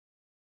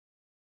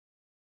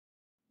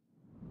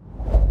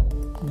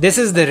This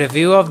is the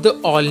review of the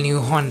all-new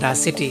Honda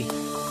City,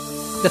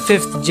 the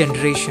 5th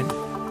generation.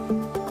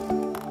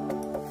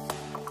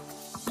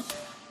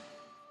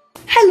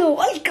 Hello,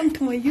 welcome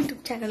to my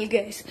YouTube channel,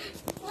 guys.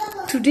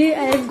 Today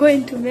I am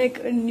going to make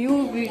a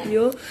new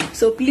video,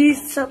 so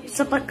please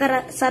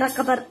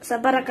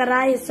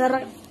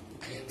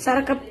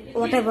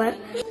whatever.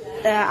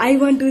 I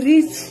want to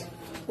reach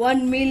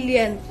 1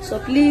 million, so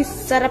please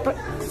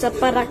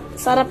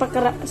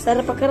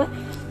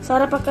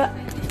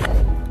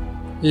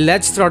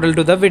Let's throttle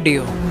to the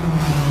video.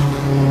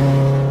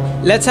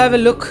 Let's have a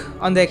look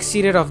on the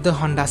exterior of the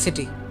Honda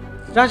City.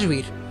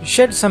 Rajveer,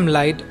 shed some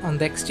light on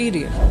the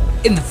exterior.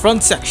 In the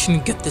front section,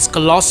 you get this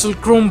colossal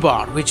chrome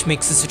bar which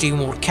makes the city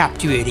more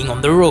captivating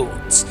on the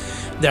roads.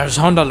 There's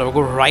Honda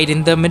logo right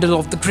in the middle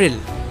of the grille.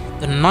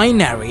 The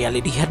 9-area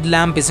LED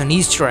headlamp is an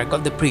Easter egg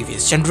of the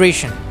previous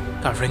generation,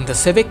 covering the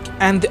Civic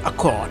and the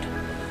Accord.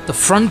 The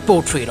front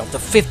portrait of the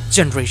 5th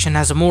generation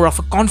has a more of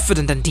a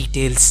confident and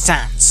detailed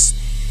stance.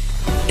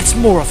 It's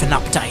more of an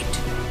uptight.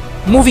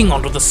 Moving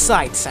on to the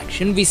side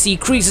section, we see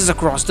creases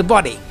across the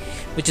body,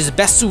 which is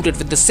best suited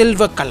with the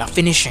silver color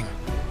finishing.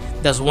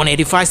 There's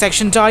 185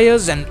 section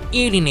tires and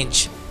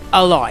 18-inch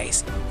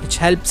alloys, which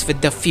helps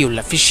with the fuel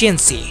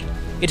efficiency.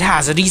 It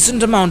has a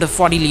decent amount of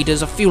 40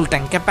 liters of fuel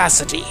tank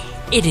capacity.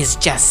 It is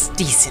just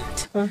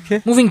decent.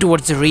 Okay. Moving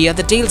towards the rear,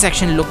 the tail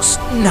section looks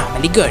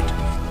normally good.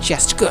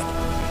 Just good.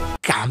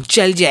 Kaam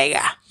chal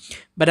jayega.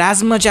 But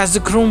as much as the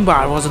chrome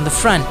bar was on the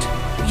front,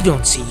 we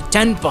don't see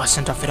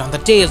 10% of it on the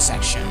tail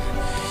section.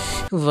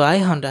 Why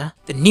Honda?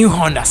 The new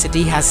Honda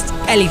City has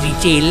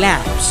LED tail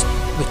lamps,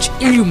 which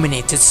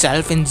illuminates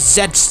itself in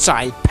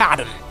Z-style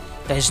pattern.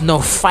 There is no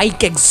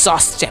fake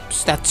exhaust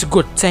tips. That's a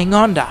good thing,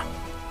 Honda.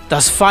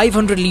 There's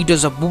 500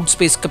 liters of boot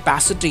space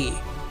capacity,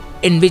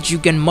 in which you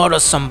can murder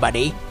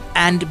somebody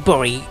and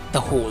bury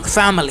the whole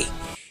family.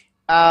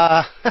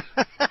 Are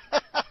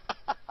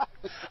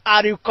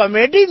you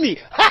comedy me?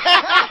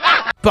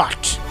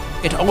 But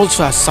it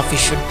also has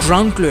sufficient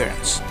ground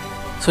clearance,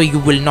 so you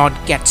will not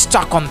get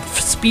stuck on the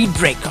speed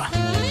breaker.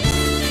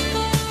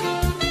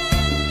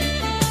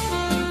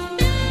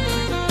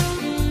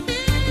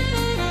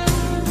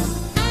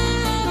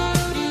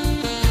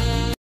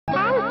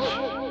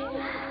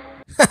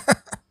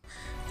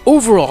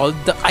 Overall,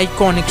 the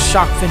iconic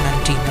shark fin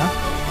antenna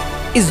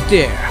is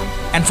there,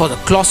 and for the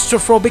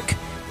claustrophobic,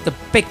 the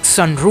big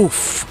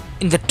sunroof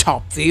in the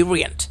top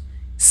variant.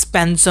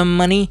 Spend some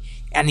money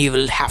and you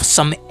will have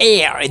some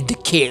air in the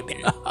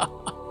cabin.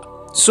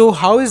 So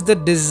how is the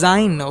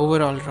design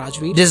overall,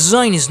 Rajveer?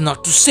 Design is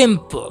not too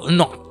simple,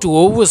 not too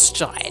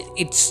overstyled.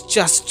 It's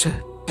just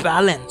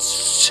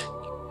balanced.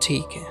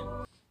 ठीक है.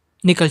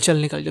 निकल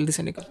चल जल्दी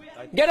से निकल.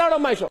 Get out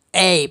of my shop.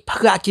 Hey,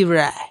 भगा क्यों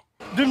रहा है?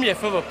 Do me a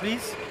favor,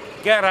 please.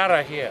 Get out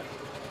of here.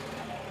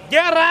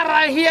 Get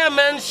out of here,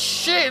 man.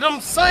 Shit,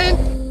 I'm saying.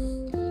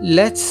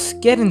 Let's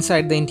get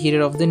inside the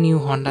interior of the new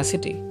Honda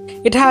City.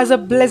 It has a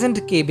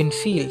pleasant cabin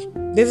feel.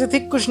 There's a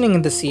thick cushioning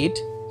in the seat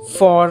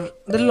for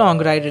the long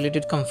ride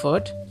related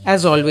comfort,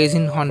 as always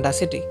in Honda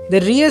City.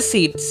 The rear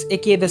seats,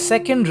 aka the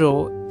second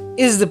row,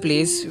 is the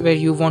place where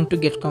you want to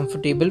get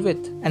comfortable with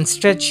and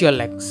stretch your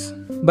legs.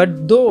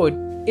 But though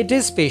it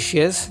is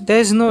spacious, there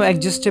is no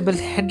adjustable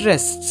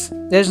headrests,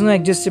 there is no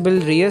adjustable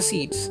rear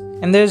seats,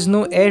 and there is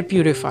no air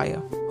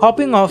purifier.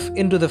 Hopping off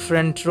into the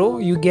front row,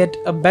 you get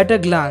a better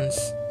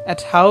glance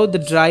at how the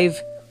drive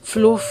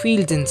flow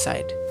feels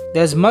inside.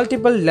 There's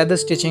multiple leather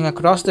stitching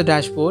across the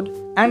dashboard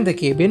and the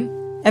cabin,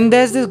 and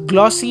there's this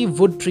glossy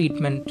wood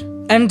treatment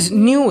and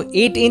new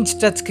 8-inch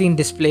touchscreen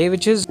display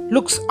which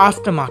looks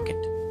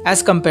aftermarket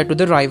as compared to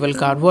the rival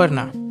car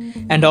Verna.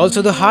 And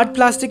also the hard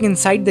plastic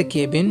inside the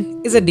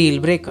cabin is a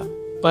deal breaker.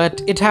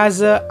 But it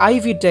has a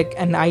IV Tech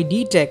and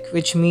ID Tech,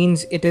 which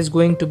means it is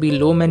going to be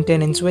low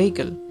maintenance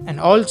vehicle. And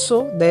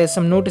also there is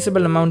some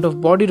noticeable amount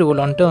of body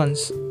roll on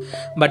turns.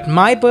 But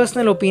my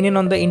personal opinion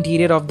on the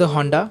interior of the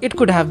Honda, it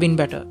could have been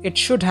better. It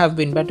should have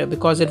been better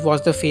because it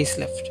was the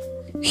facelift.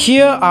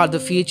 Here are the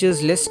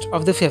features list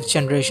of the 5th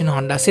generation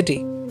Honda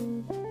City.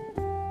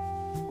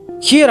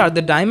 Here are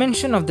the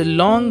dimension of the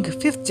long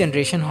 5th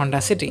generation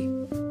Honda City.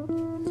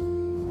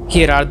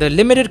 Here are the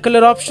limited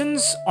color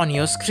options on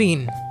your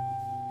screen.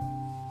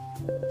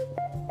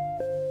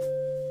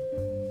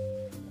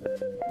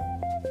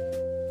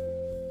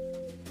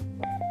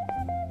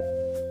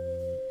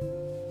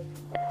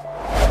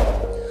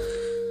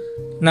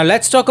 Now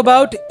let's talk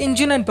about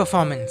engine and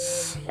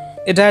performance.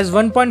 It has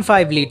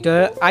 1.5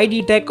 liter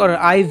ID Tech or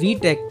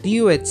IV Tech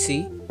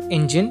DOHC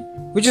engine,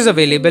 which is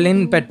available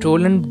in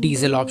petrol and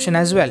diesel option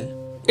as well.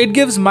 It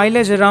gives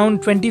mileage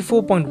around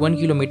 24.1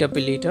 km per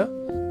liter,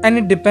 and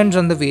it depends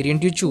on the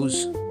variant you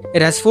choose.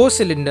 It has 4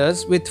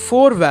 cylinders with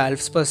 4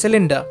 valves per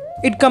cylinder.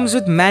 It comes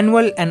with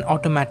manual and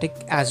automatic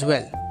as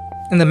well.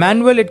 In the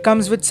manual, it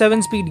comes with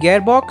 7-speed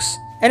gearbox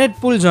and it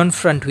pulls on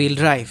front wheel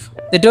drive.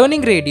 The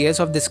turning radius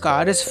of this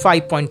car is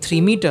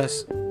 5.3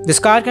 meters. This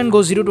car can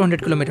go 0 to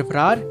 100 km per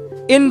hour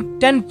in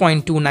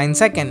 10.29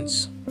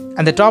 seconds.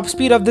 And the top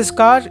speed of this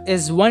car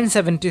is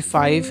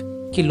 175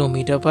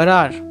 km per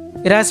hour.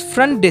 It has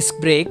front disc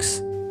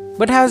brakes,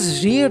 but has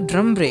rear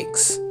drum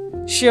brakes.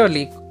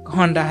 Surely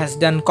Honda has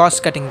done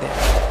cost cutting there.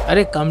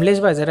 अरे कमलेश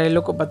भाई जरा ये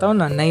लोग को बताओ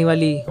ना नई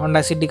वाली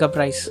Honda City का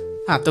प्राइस।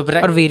 हाँ तो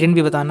और वेरिएंट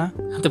भी बताना।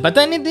 तो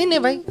बता नहीं देने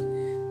भाई।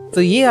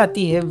 तो ये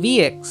आती है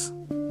VX,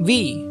 V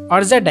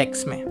और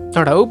ZX में,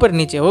 थोड़ा ऊपर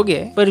नीचे हो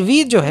गया, पर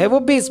V जो है वो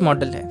बेस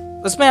मॉडल है,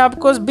 उसमें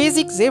आपको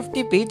बेसिक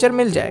सेफ्टी फीचर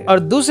मिल जाएगा। और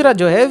दूसरा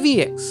जो है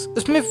VX,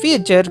 उसमें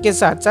फीचर के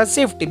साथ साथ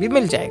सेफ्टी भी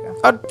मिल जाएगा।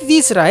 और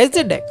तीसरा है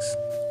ZX,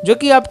 जो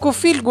कि आपको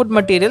फील गुड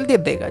मटेरियल दे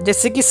देगा,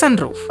 जैसे कि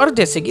सनरूफ और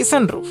जैसे कि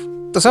सनरूफ।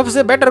 तो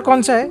सबसे बेटर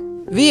कौन सा है?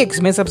 VX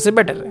में सबसे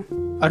बेटर है,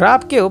 और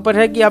आपके ऊपर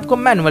है कि आपको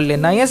मैनुअल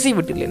लेना है या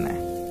CVT लेना है।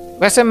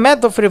 वैसे मैं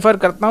तो प्रेफर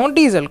करता हूँ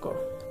डीजल को।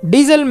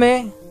 डीजल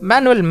में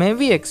मैनुअल में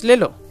VX ले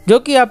लो, जो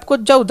कि आपको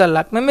 14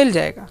 लाख में मिल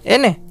जाएगा।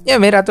 ये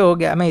मेरा तो हो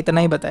गया, मैं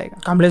इतना ही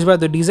बताएगा। कमलेश भाई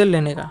तो डीजल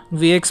लेने का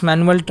VX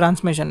मैनुअल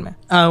ट्रांसमिशन में,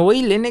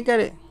 वही लेने का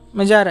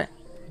मजा आ रहा है।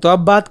 तो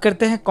अब बात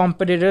करते हैं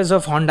कॉम्पिटिटर्स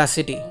ऑफ होंडा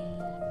सिटी।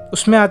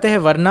 उसमें आते हैं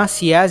वरना,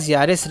 सियाज,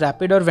 यारिस,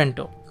 रैपिड और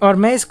वेंटो। और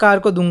मैं इस कार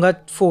को दूंगा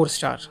 4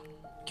 स्टार,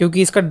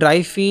 क्योंकि इसका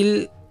ड्राइव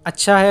फील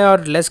अच्छा है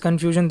और लेस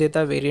कंफ्यूजन देता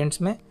है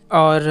वेरिएंट्स में।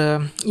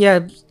 और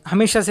यह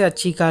हमेशा से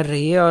अच्छी कार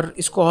रही है और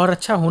इसको और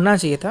अच्छा होना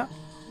चाहिए था।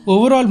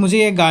 ओवरऑल मुझे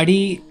ये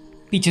गाड़ी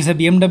पीछे से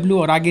BMW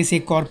और आगे से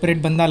एक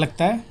कॉर्पोरेट बंदा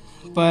लगता है,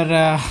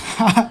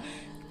 पर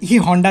ये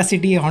होंडा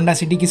सिटी है। होंडा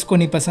सिटी किसको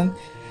नहीं पसंद।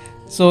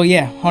 सो ये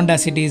होंडा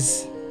सिटीज़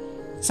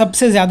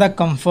सबसे ज़्यादा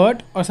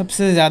कंफर्ट और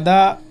सबसे ज़्यादा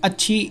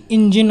अच्छी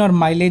इंजन और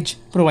माइलेज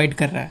प्रोवाइड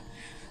कर रहा है।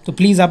 तो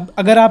प्लीज़ आप,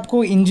 अगर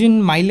आपको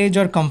इंजन माइलेज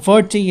और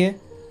कंफर्ट चाहिए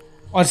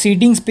और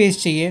सीटिंग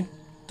स्पेस चाहिए,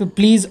 तो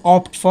please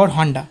opt for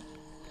Honda.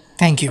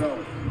 Thank you.